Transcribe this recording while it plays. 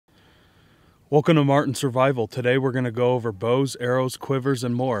Welcome to Martin Survival. Today we're going to go over bows, arrows, quivers,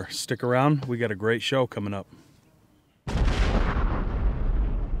 and more. Stick around, we got a great show coming up.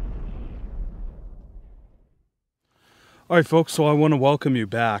 Alright folks, so I want to welcome you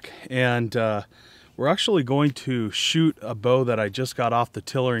back, and we're actually going to shoot a bow that I just got off the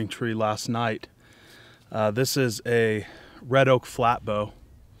tillering tree last night. This is a red oak flat bow.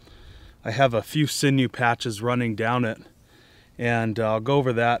 I have a few sinew patches running down it, and I'll go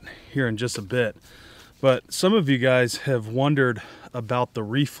over that here in just a bit. But some of you guys have wondered about the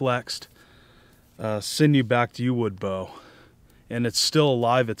reflexed sinew-backed yew-wood bow, and it's still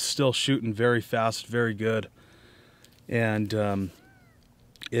alive. It's still shooting very fast, very good, and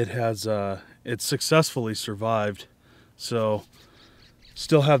it's successfully survived. So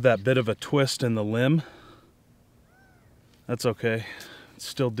still have that bit of a twist in the limb. That's okay. It's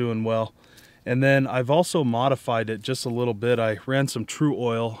still doing well. And then I've also modified it just a little bit. I ran some True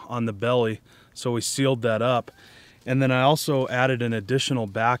Oil on the belly, so we sealed that up. And then I also added an additional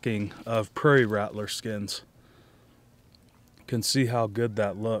backing of prairie rattler skins. You can see how good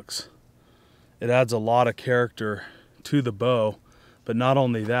that looks. It adds a lot of character to the bow. But not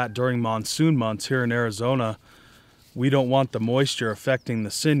only that, during monsoon months here in Arizona, we don't want the moisture affecting the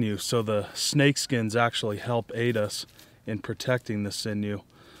sinew, so the snake skins actually help aid us in protecting the sinew.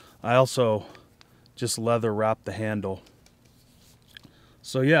 I also just leather wrap the handle.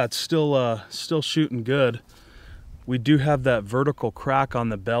 So yeah, it's still shooting good. We do have that vertical crack on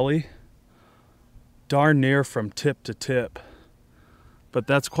the belly, darn near from tip to tip, but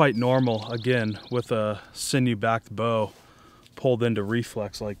that's quite normal again with a sinew-backed bow pulled into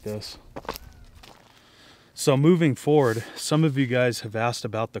reflex like this. So moving forward, some of you guys have asked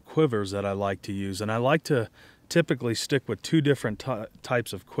about the quivers that I like to use, and I like to typically stick with two different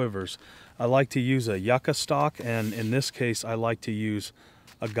types of quivers. I like to use a yucca stock, and in this case I like to use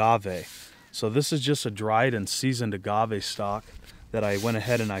agave. So this is just a dried and seasoned agave stock that I went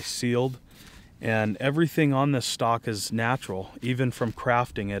ahead and I sealed, and everything on this stock is natural. Even from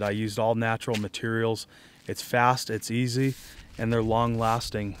crafting it, I used all natural materials. It's fast, it's easy, and they're long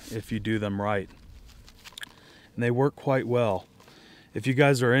lasting if you do them right, and they work quite well. If you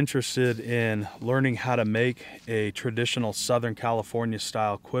guys are interested in learning how to make a traditional Southern California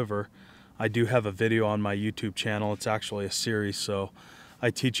style quiver, I do have a video on my YouTube channel. It's actually a series, so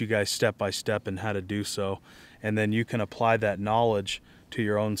I teach you guys step by step in how to do so, and then you can apply that knowledge to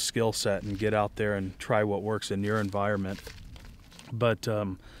your own skill set and get out there and try what works in your environment. But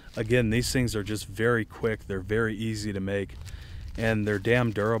again, these things are just very quick, they're very easy to make, and they're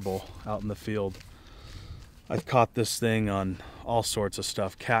damn durable out in the field. I've caught this thing on all sorts of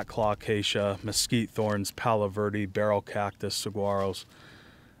stuff: cat claw acacia, mesquite thorns, palo verde, barrel cactus, saguaros,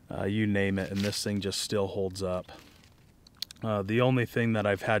 you name it, and this thing just still holds up. The only thing that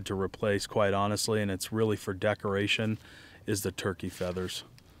I've had to replace, quite honestly, and it's really for decoration, is the turkey feathers.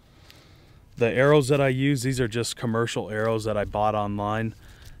 The arrows that I use, these are just commercial arrows that I bought online.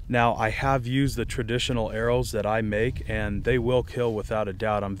 Now, I have used the traditional arrows that I make, and they will kill without a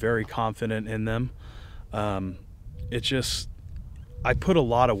doubt. I'm very confident in them. It's just, I put a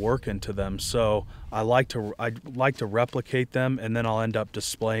lot of work into them, so I like to replicate them, and then I'll end up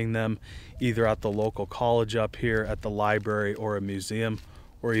displaying them either at the local college up here, at the library, or a museum,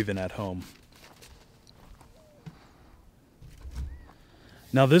 or even at home.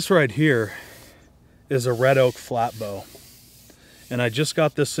 Now this right here is a red oak flat bow, and I just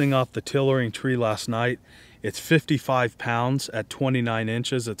got this thing off the tillering tree last night. It's 55 pounds at 29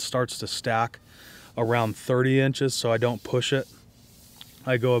 inches. It starts to stack around 30 inches, so I don't push it.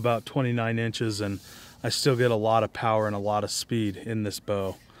 I go about 29 inches, and I still get a lot of power and a lot of speed in this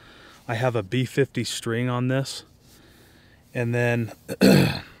bow. I have a B50 string on this, and then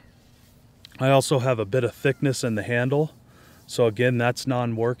I also have a bit of thickness in the handle, so again, that's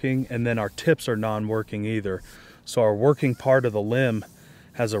non-working, and then our tips are non-working either. So our working part of the limb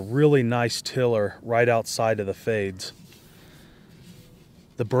has a really nice tiller right outside of the fades.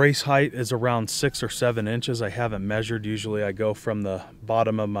 The brace height is around 6 or 7 inches. I haven't measured. Usually I go from the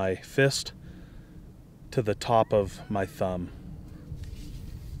bottom of my fist to the top of my thumb.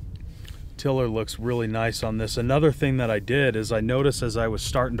 Tiller looks really nice on this. Another thing that I did is I noticed as I was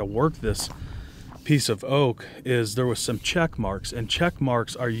starting to work this piece of oak is there was some check marks, and check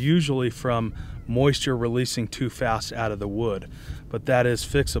marks are usually from moisture releasing too fast out of the wood, but that is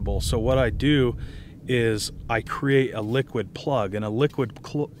fixable. So what I do is I create a liquid plug, and a liquid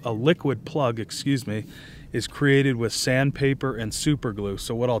plug, excuse me, is created with sandpaper and super glue.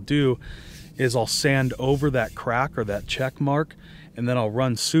 So what I'll do is I'll sand over that crack or that check mark, and then I'll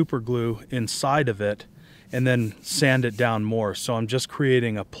run super glue inside of it, and then sand it down more. So I'm just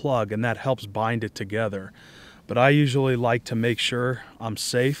creating a plug, and that helps bind it together. But I usually like to make sure I'm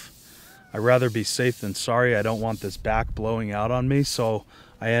safe. I'd rather be safe than sorry. I don't want this back blowing out on me, so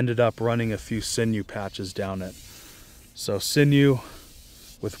I ended up running a few sinew patches down it. So sinew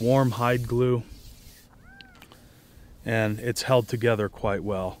with warm hide glue, and it's held together quite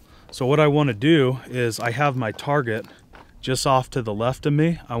well. So what I want to do is, I have my target just off to the left of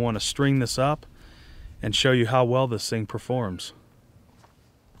me. I want to string this up and show you how well this thing performs.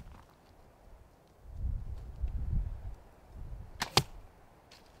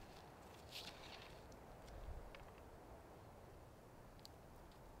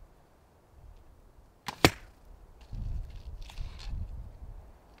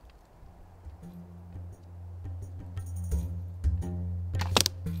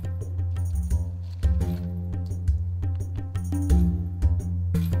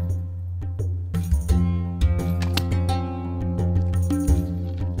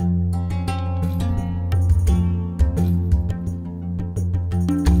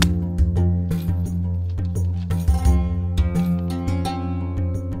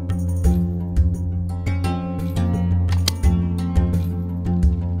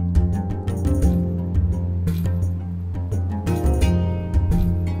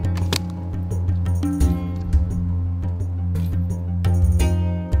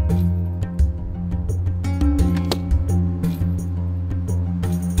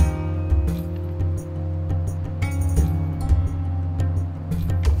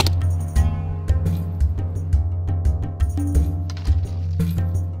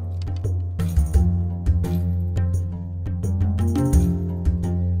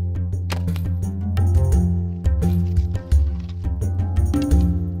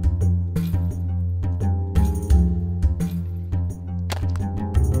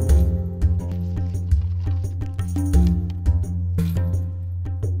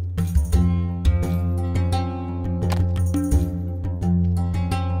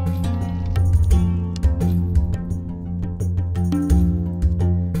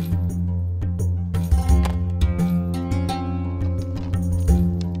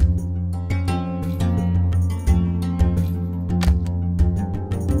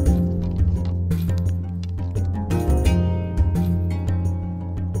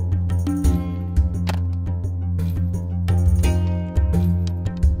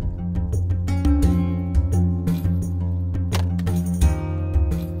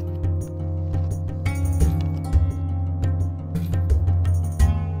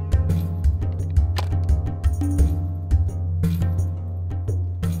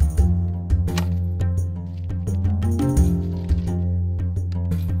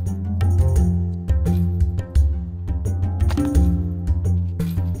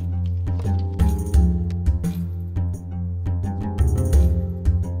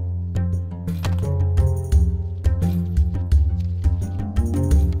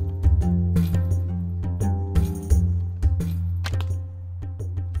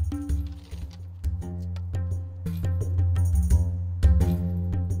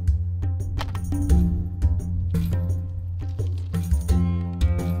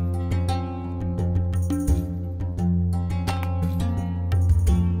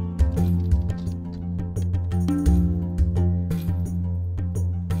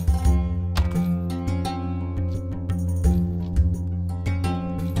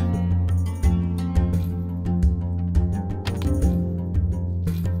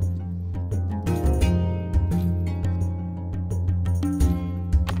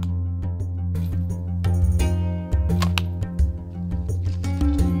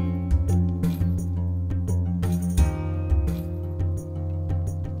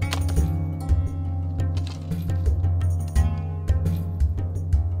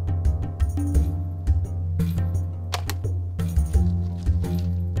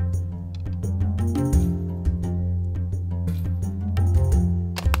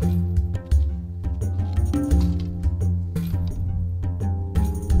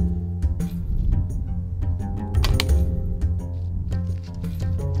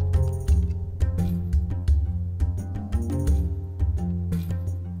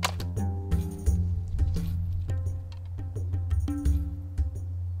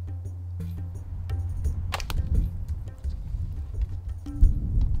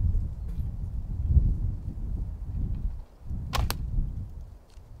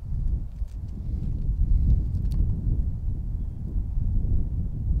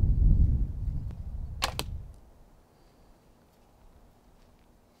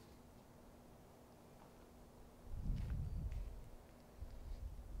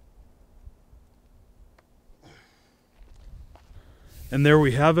 And there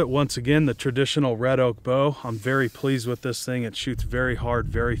we have it. Once again, the traditional red oak bow. I'm very pleased with this thing. It shoots very hard,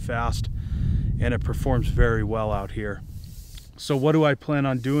 very fast, and it performs very well out here. So what do I plan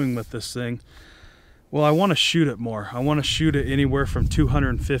on doing with this thing? Well, I want to shoot it more. I want to shoot it anywhere from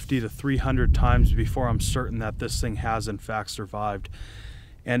 250 to 300 times before I'm certain that this thing has in fact survived.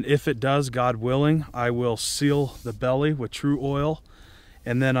 And if it does, God willing, I will seal the belly with true oil,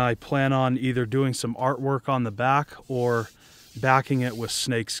 and then I plan on either doing some artwork on the back or backing it with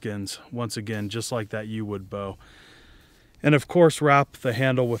snake skins, once again, just like that U-wood bow. And of course, wrap the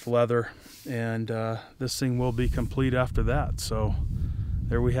handle with leather, and this thing will be complete after that. So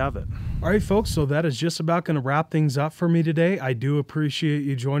there we have it. All right, folks, so that is just about going to wrap things up for me today. I do appreciate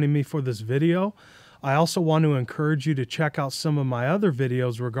you joining me for this video. I also want to encourage you to check out some of my other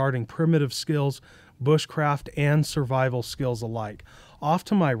videos regarding primitive skills, bushcraft, and survival skills alike. Off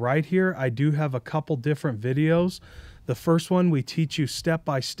to my right here, I do have a couple different videos. The first one, we teach you step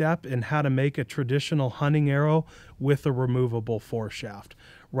by step in how to make a traditional hunting arrow with a removable foreshaft.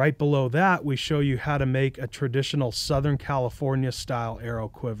 Right below that, we show you how to make a traditional Southern California style arrow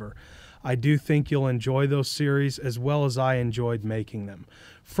quiver. I do think you'll enjoy those series as well as I enjoyed making them.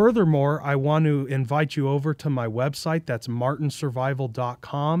 Furthermore, I want to invite you over to my website. That's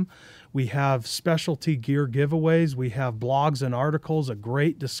martinsurvival.com. We have specialty gear giveaways. We have blogs and articles, a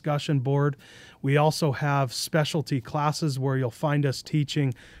great discussion board. We also have specialty classes where you'll find us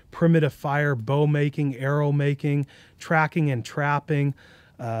teaching primitive fire, bow making, arrow making, tracking and trapping,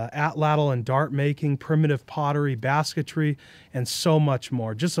 atlatl and dart making, primitive pottery, basketry, and so much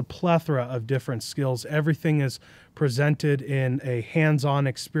more. Just a plethora of different skills. Everything is presented in a hands-on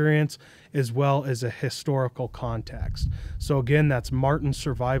experience as well as a historical context. So again, that's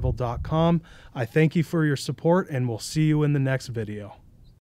martinsurvival.com. I thank you for your support, and we'll see you in the next video.